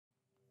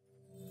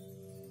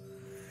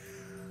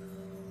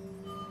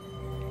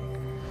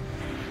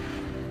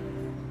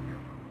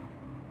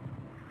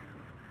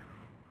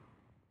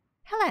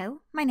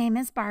My name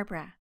is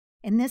Barbara.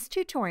 In this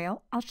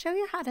tutorial, I'll show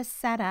you how to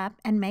set up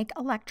and make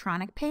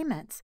electronic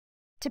payments.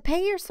 To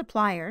pay your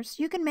suppliers,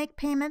 you can make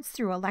payments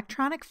through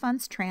electronic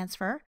funds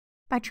transfer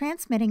by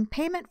transmitting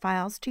payment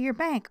files to your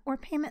bank or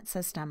payment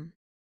system.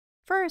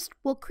 First,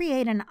 we'll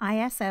create an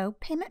ISO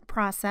payment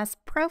process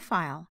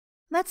profile.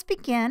 Let's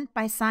begin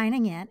by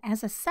signing in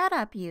as a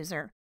setup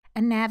user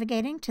and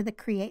navigating to the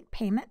Create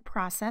Payment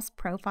Process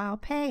Profile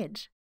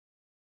page.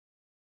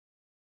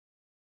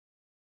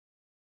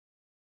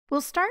 We'll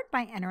start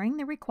by entering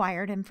the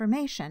required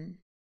information.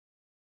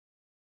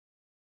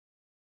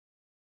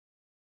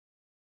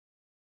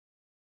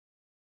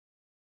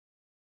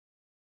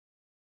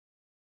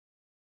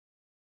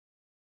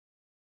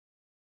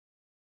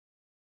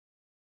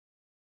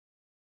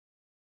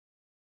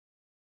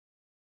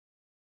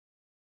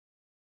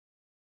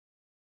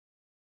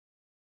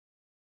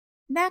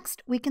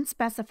 Next, we can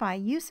specify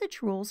usage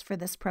rules for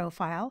this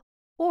profile,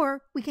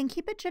 or we can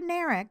keep it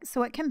generic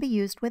so it can be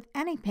used with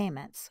any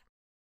payments.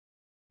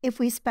 If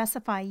we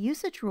specify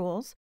usage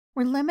rules,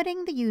 we're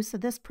limiting the use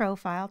of this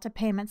profile to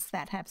payments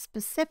that have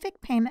specific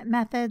payment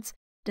methods,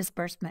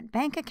 disbursement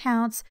bank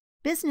accounts,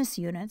 business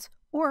units,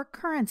 or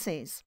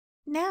currencies.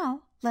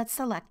 Now, let's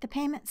select the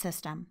payment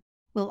system.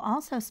 We'll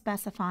also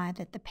specify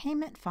that the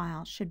payment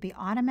file should be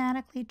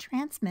automatically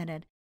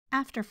transmitted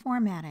after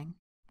formatting.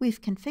 We've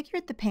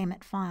configured the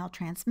payment file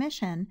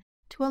transmission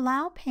to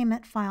allow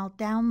payment file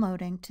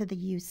downloading to the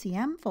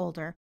UCM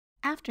folder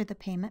after the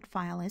payment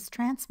file is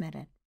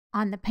transmitted.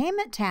 On the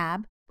Payment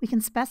tab, we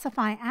can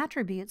specify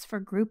attributes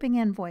for grouping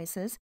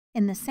invoices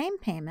in the same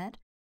payment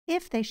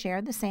if they share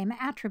the same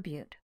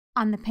attribute.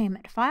 On the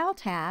Payment File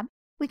tab,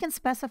 we can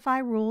specify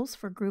rules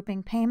for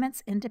grouping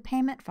payments into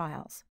payment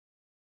files.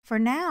 For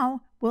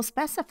now, we'll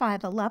specify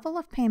the level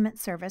of payment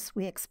service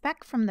we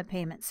expect from the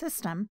payment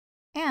system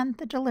and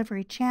the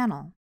delivery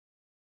channel.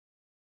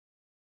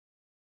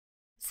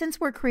 Since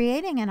we're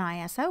creating an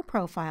ISO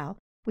profile,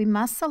 we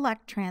must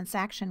select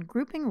Transaction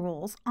Grouping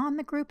Rules on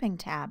the Grouping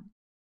tab.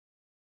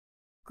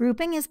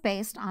 Grouping is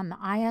based on the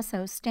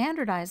ISO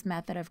standardized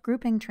method of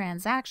grouping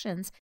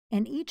transactions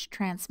in each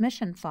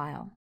transmission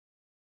file.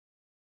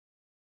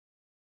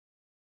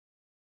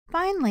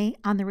 Finally,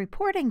 on the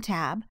Reporting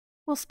tab,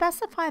 we'll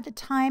specify the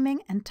timing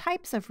and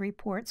types of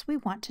reports we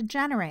want to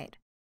generate.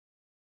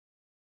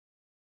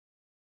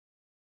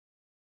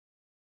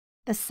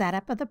 The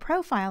setup of the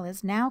profile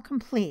is now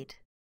complete.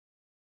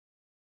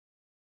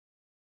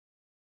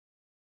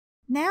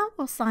 Now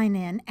we'll sign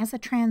in as a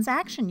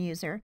transaction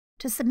user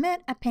to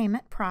submit a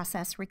payment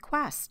process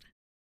request.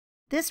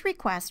 This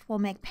request will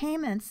make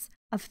payments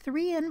of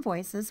 3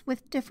 invoices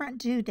with different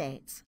due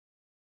dates.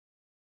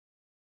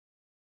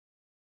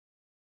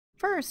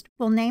 First,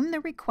 we'll name the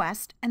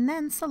request and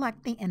then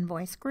select the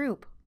invoice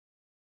group.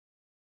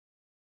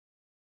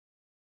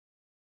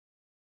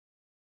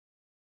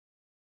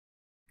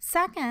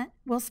 Second,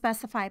 we'll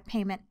specify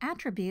payment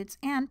attributes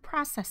and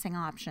processing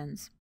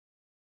options.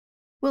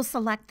 We'll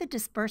select the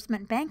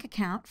disbursement bank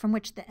account from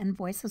which the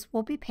invoices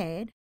will be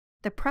paid,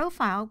 the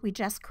profile we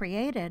just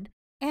created,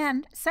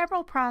 and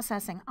several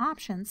processing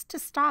options to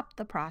stop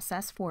the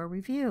process for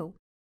review.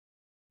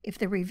 If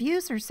the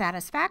reviews are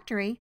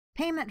satisfactory,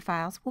 payment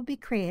files will be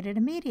created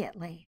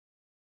immediately.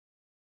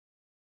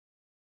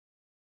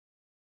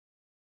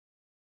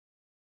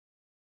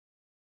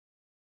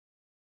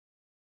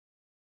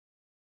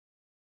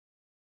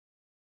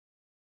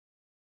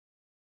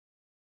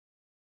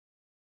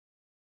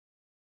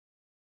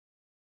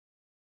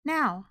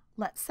 Now,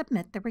 let's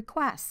submit the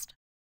request.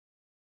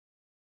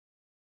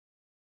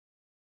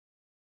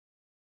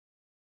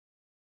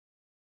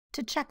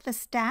 To check the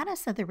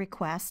status of the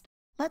request,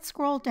 let's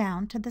scroll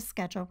down to the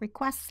Schedule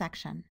Request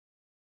section.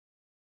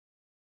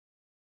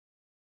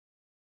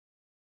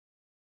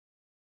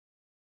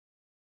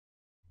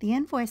 The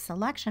invoice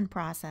selection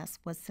process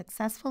was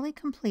successfully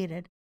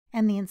completed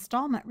and the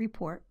installment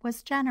report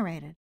was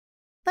generated.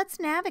 Let's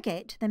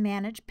navigate to the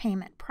Manage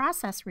Payment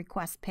Process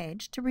Request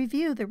page to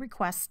review the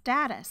request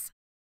status.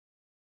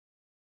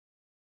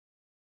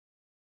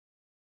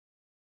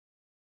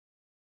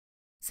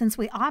 Since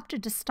we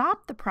opted to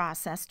stop the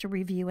process to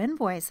review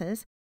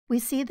invoices, we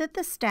see that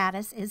the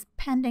status is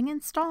Pending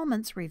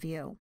Installments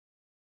Review.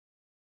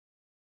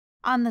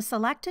 On the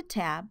Selected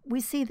tab,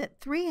 we see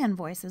that 3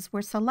 invoices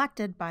were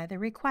selected by the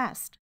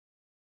request.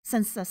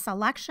 Since the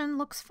selection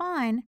looks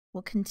fine,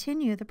 we'll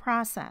continue the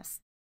process.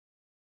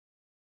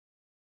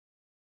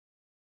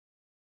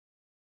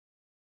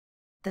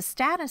 The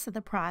status of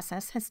the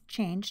process has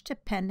changed to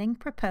Pending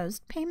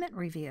Proposed Payment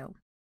Review.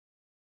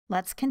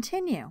 Let's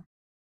continue.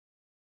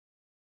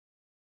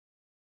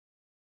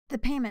 The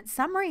Payment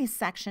Summaries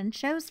section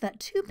shows that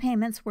 2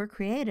 payments were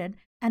created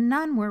and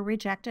none were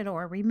rejected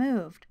or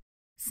removed.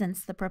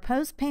 Since the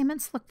proposed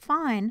payments look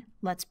fine,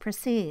 let's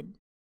proceed.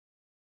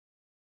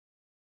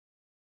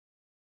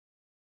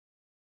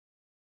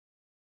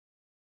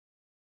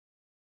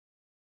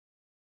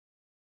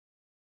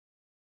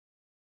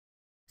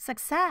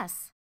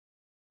 Success!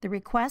 The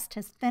request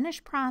has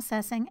finished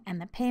processing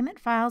and the payment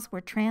files were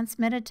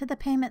transmitted to the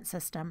payment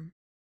system.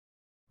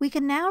 We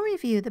can now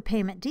review the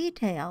payment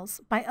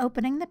details by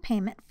opening the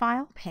Payment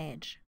File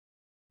page.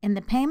 In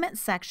the Payments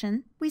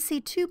section, we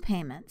see 2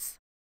 payments.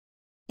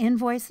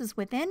 Invoices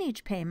within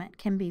each payment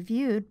can be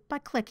viewed by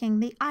clicking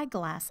the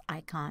eyeglass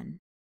icon.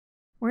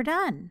 We're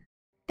done.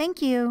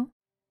 Thank you.